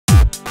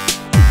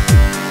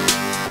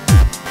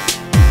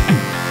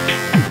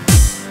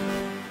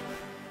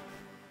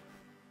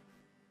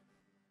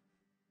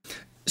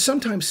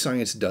Sometimes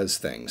science does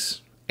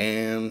things,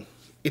 and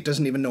it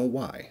doesn't even know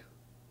why.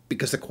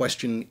 Because the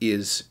question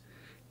is,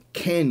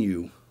 can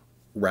you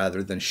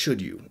rather than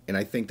should you? And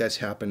I think that's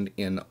happened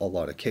in a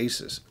lot of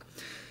cases.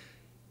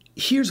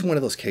 Here's one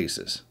of those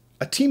cases.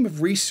 A team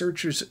of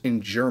researchers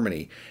in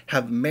Germany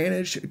have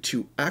managed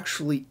to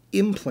actually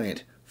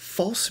implant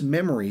false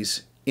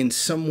memories in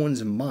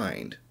someone's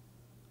mind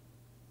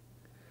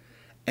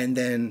and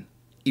then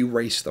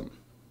erase them.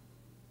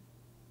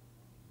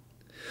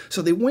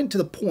 So they went to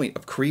the point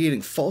of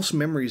creating false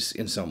memories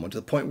in someone to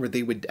the point where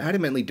they would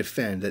adamantly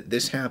defend that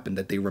this happened,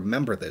 that they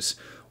remember this,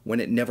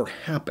 when it never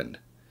happened.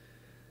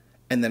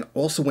 And then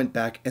also went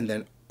back and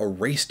then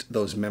erased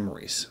those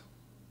memories.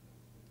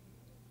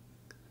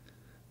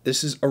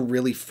 This is a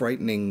really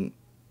frightening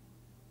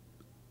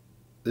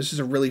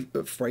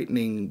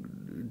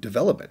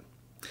development.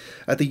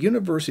 At the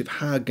University of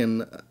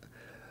Hagen,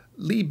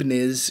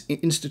 Leibniz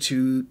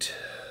Institute,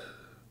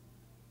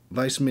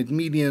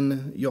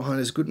 Weissmedien,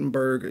 Johannes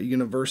Gutenberg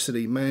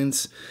University,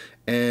 Mainz,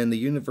 and the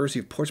University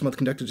of Portsmouth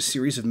conducted a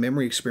series of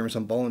memory experiments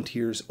on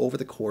volunteers over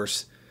the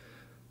course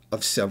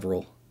of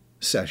several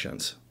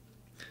sessions.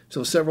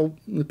 So several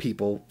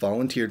people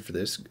volunteered for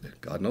this,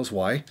 God knows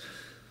why,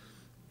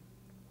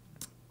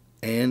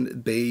 and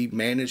they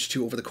managed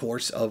to, over the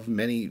course of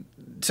many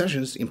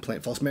sessions,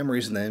 implant false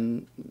memories and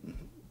then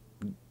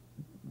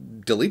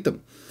delete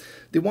them.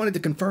 They wanted to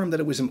confirm that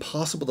it was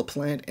impossible to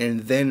plant and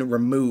then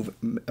remove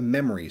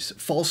memories,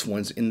 false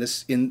ones, in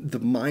the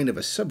mind of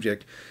a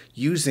subject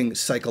using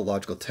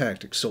psychological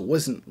tactics. So it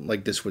wasn't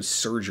like this was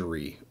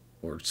surgery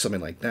or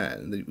something like that.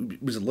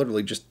 It was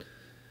literally just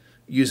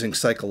using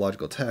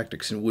psychological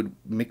tactics, and it would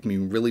make me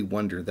really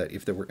wonder that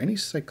if there were any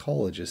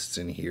psychologists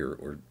in here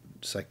or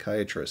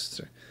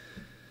psychiatrists,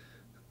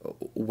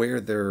 where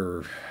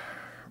their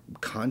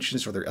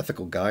conscience or their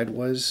ethical guide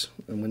was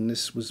when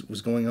this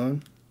was going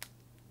on.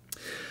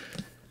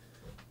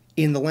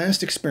 In the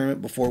last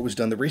experiment before it was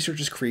done, the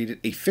researchers created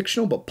a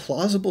fictional but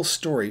plausible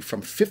story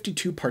from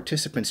 52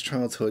 participants'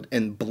 childhood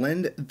and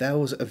blend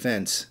those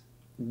events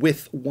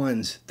with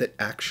ones that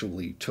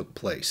actually took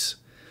place.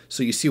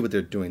 So you see what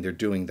they're doing. They're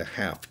doing the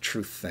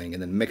half-truth thing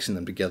and then mixing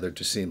them together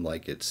to seem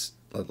like it's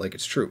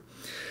true.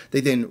 They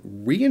then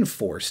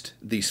reinforced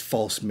these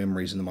false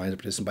memories in the minds of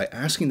participants by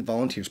asking the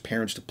volunteers'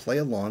 parents to play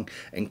along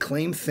and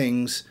claim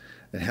things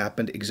that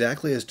happened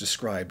exactly as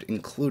described,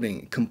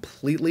 including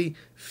completely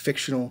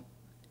fictional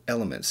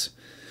elements.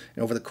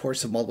 And over the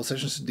course of multiple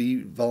sessions,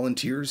 the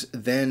volunteers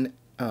then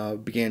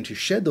began to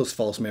shed those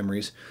false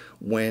memories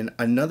when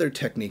another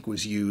technique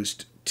was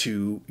used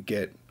to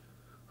get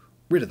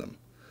rid of them.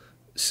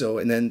 So,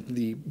 and then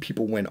the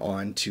people went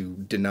on to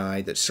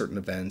deny that certain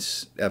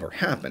events ever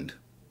happened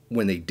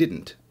when they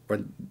didn't,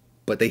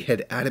 but they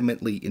had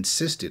adamantly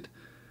insisted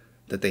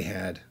that they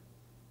had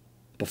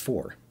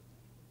before.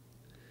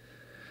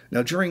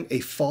 Now, during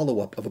a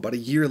follow-up of about a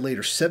year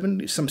later, some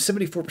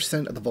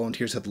 74% of the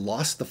volunteers had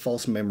lost the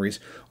false memories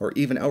or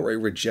even outright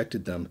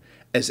rejected them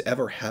as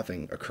ever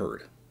having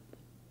occurred.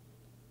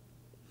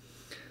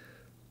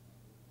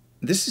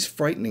 This is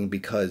frightening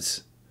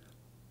because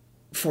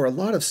for a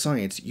lot of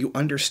science, you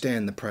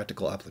understand the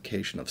practical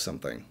application of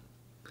something,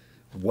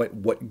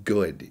 what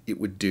good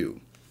it would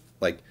do.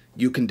 Like,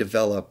 you can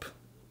develop,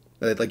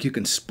 like you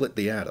can split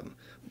the atom,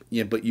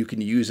 but you can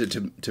use it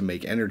to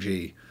make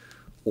energy,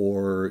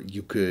 or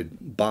you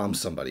could bomb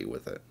somebody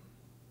with it.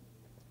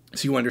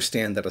 So you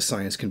understand that a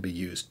science can be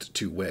used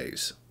two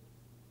ways.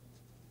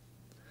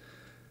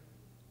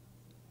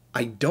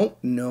 I don't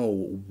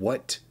know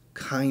what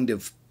kind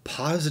of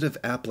positive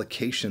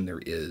application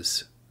there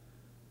is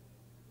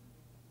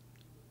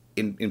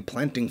in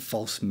implanting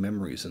false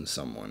memories in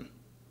someone.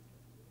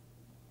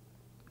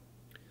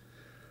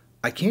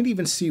 I can't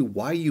even see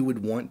why you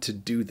would want to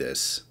do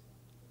this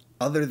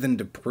other than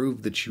to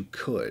prove that you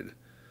could,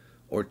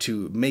 or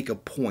to make a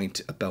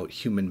point about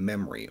human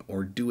memory,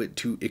 or do it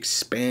to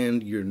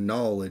expand your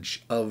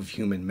knowledge of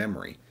human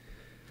memory.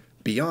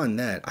 Beyond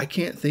that, I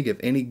can't think of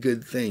any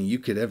good thing you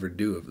could ever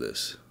do of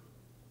this.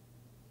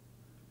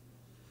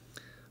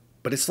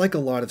 But it's like a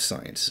lot of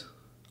science.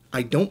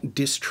 I don't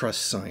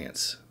distrust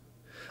science.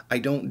 I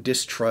don't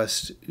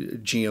distrust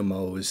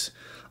GMOs.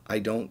 I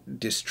don't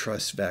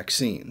distrust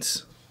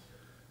vaccines.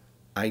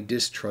 I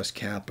distrust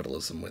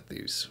capitalism with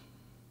these.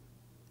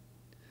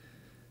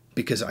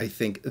 Because I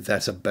think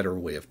that's a better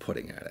way of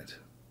putting it.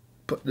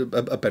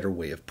 A better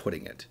way of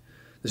putting it.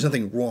 There's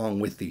nothing wrong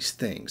with these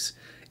things.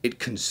 It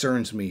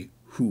concerns me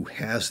who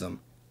has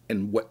them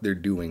and what they're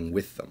doing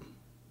with them.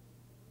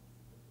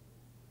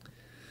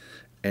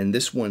 And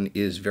this one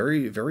is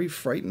very, very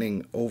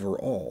frightening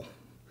overall,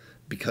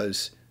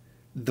 because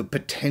the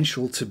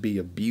potential to be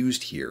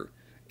abused here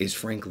is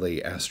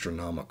frankly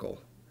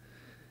astronomical.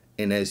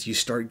 And as you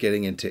start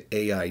getting into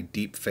AI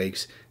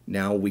deepfakes,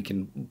 now we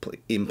can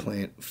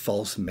implant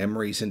false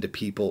memories into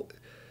people.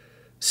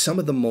 Some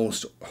of the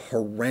most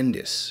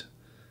horrendous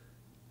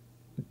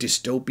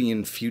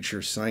dystopian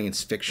future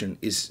science fiction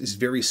is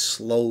very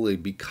slowly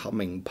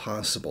becoming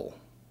possible.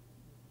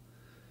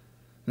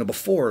 Now,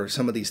 before,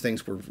 some of these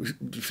things were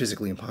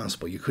physically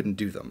impossible. You couldn't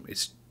do them.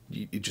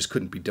 It just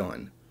couldn't be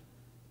done.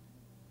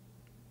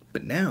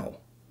 But now,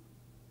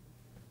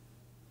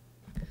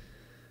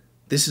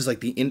 this is like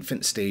the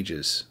infant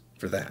stages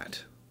for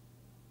that.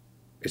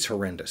 It's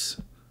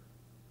horrendous.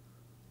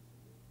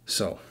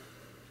 So,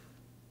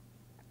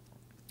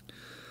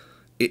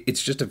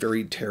 it's just a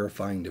very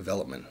terrifying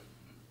development.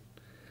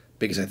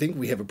 Because I think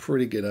we have a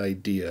pretty good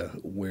idea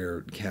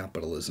where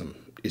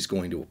capitalism is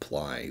going to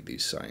apply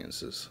these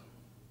sciences.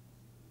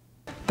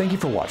 Thank you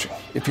for watching.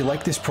 If you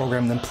like this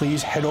program, then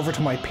please head over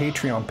to my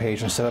Patreon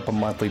page and set up a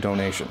monthly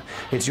donation.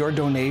 It's your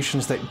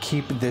donations that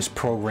keep this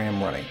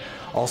program running.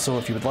 Also,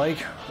 if you would like,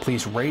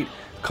 please rate,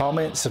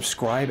 comment,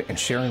 subscribe, and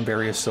share in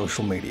various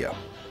social media.